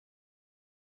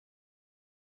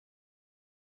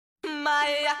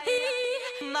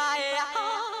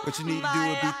What you need to do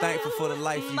is be thankful for the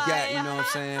life you got, you know what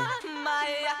I'm saying?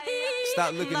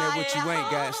 Stop looking at what you ain't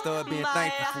got, start being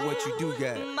thankful for what you do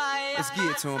got. Let's get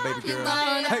it to him, baby girl.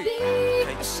 Hey!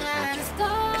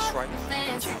 That's right.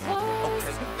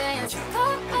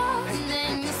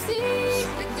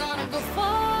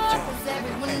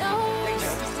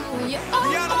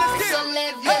 Rihanna, let's get it!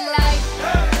 Live your life.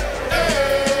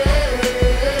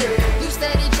 You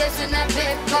steady chasing that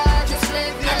big car, just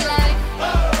live your life.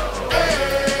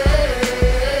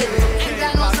 Ain't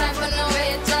got no time for no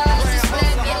haters, just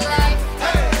live your life.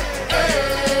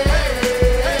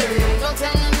 Don't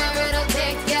tell them where it'll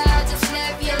take ya, just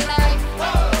live your life.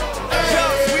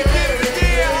 We did it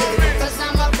again, homie! Cause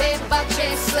I'm a paper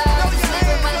chaser, just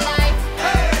living my life.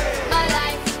 My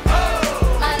life,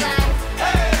 my life,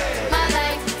 my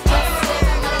life, just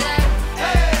living my life.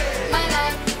 My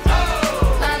life,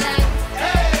 my life,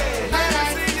 my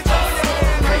life, just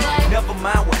living my life. Never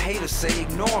mind what haters say,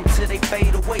 ignore them till they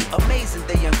fade away. Amazing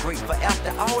they ungrateful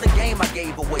after all the game I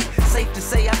gave away. Safe to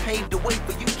say I paved the way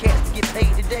for you cats to get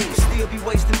paid today. Still be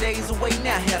wasting days away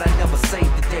now had I never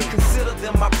saved the day. Consider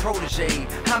them my protege,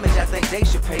 how much I think they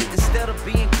should pay. Instead of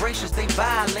being gracious, they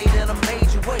violate in a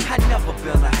major way. I never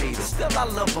been a hater, still I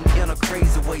love them in a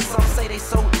crazy way. Some say they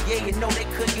sold the yeah, you know they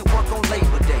couldn't get work on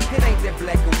Labor Day. It ain't that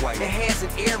black and white, it has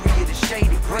an area that's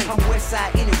shaded gray. I'm west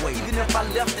side anyway, even if I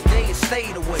left today and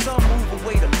stayed away. Some move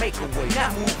away to make a way,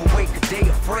 not move away cause they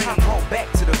afraid. I brought back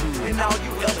to the hood, and all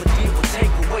you ever did was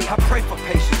take away. I pray for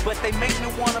patience, but they make me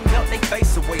wanna melt they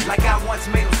face away. Like I once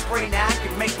made them spray, now I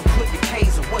can make them put the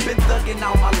K's away. Been thugging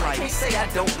all my life, can't say I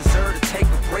don't deserve to take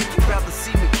a break. You'd rather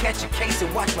see me catch a case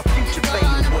and watch my future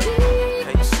fade away.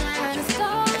 Hey, that's right.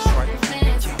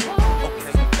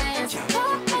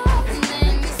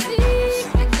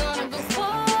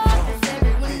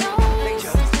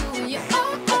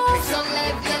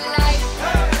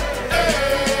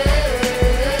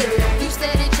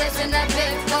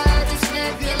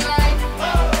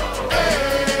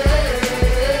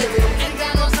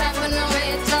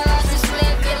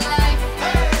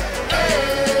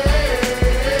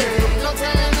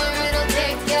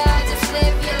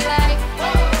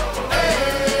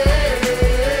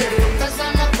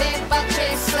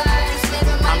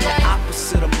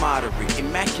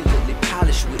 Immaculately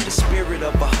polished with the spirit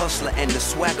of a hustler and the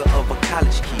swagger of a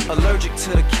college kid. Allergic to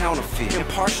the counterfeit,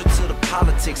 impartial to the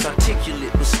politics,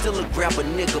 articulate, but still a grab a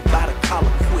nigga by the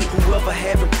collar quick. Whoever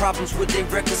having problems with their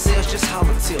record sales, just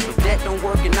holler till. If that don't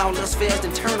work and all else fails,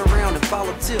 then turn around and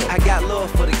follow till. I got love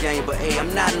for the game, but hey,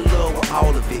 I'm not in love with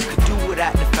all of it. Could do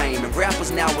without the fame, and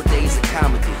rappers nowadays are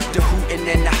comedy. The hooting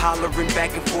and the hollering,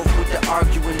 back and forth with the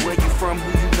arguing. Where you from,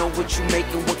 who you know, what you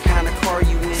making, what kind of car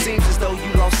you in. Seems as though you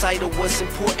lost sight of what's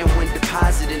important when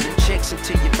depositing the checks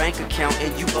into your bank account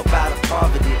and you up out of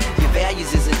poverty. Your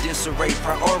values is in disarray,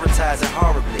 prioritizing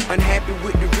horribly. Unhappy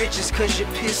with the riches cause you're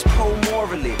piss poor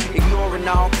morally. Ignoring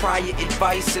all prior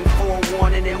advice and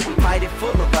forewarning, and we mighty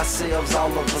full of ourselves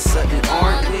all of a sudden,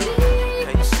 aren't we?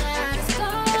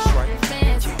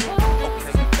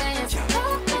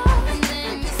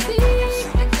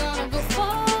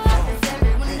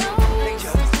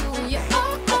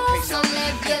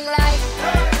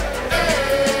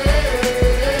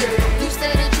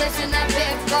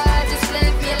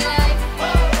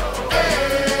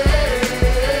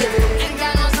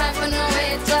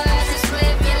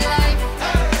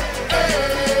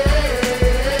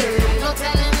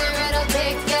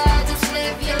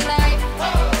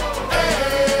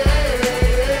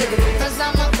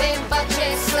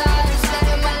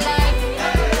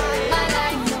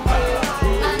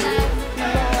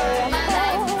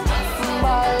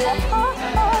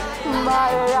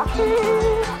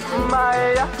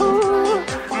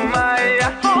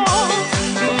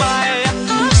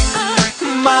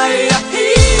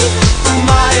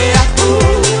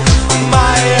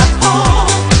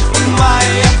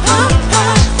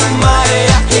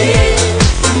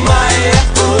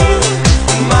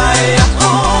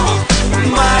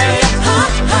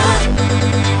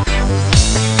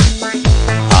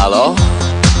 Alo?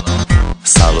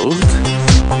 Salut!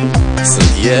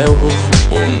 Sunt eu,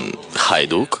 un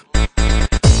haiduc,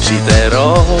 și te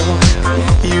rog,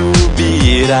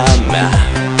 iubirea mea,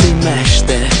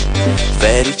 primește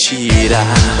fericirea.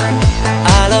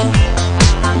 Alo?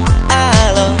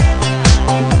 Alo?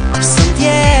 Sunt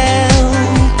eu,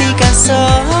 Picasso,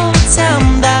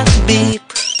 ți-am dat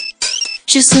bip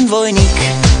și sunt voinic,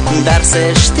 dar să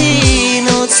știi,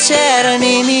 nu-ți cer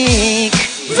nimic.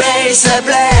 Vrei să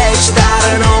pleci, dar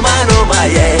numai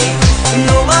ei,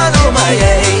 numai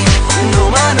ei,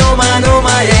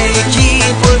 numai ei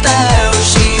chipul tău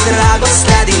și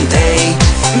dragostea din tine.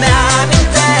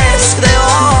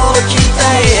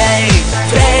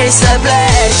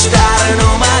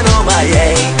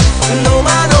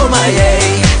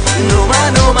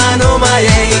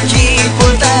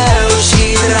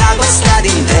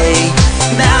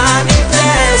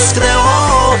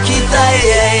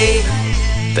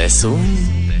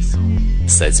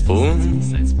 să-ți spun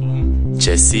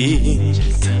ce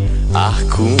simt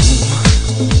acum.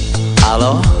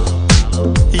 Alo,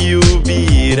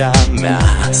 iubirea mea,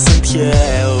 sunt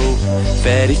eu,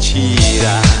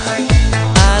 fericirea.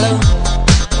 Alo,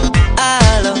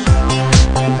 alo,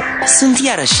 sunt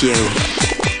iarăși eu,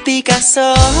 Picasso,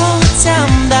 ți-am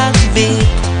dat bip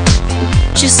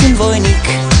și sunt voinic,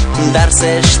 dar să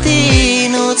știi,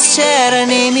 nu-ți cer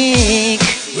nimic.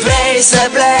 Vrei să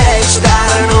pleci,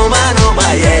 dar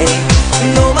numai ei,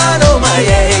 numai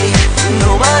ei,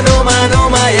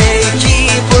 numai ei,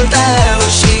 chipul tău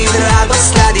și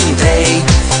dragostea din tei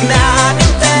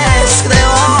mi-amintesc de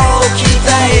ochii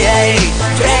tăi, ei.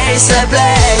 Vrei să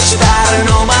pleci, dar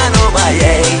numai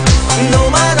ei,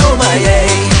 numai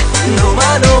ei,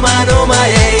 numai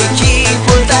ei,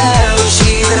 chipul tău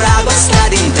și dragostea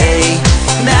din tei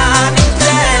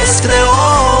mi-amintesc de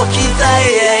ochii tăi,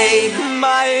 ei.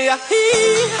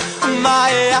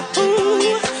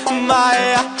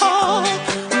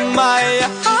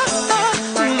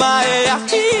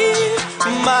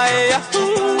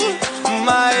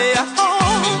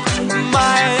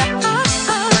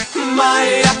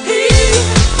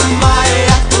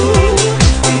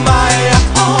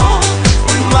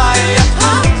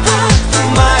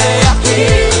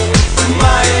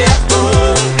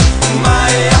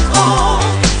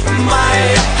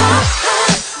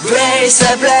 Vrei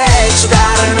să pleci,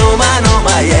 dar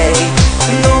numai ei,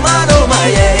 numai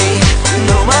ei,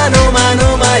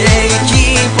 numai ei,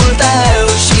 chipul tău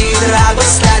și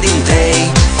dragostea din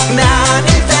tei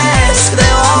mi-amintesc de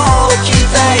ochii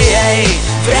tăi, ei.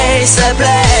 Vrei să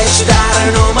pleci, dar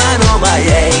numai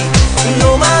ei,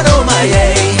 numai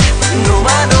ei,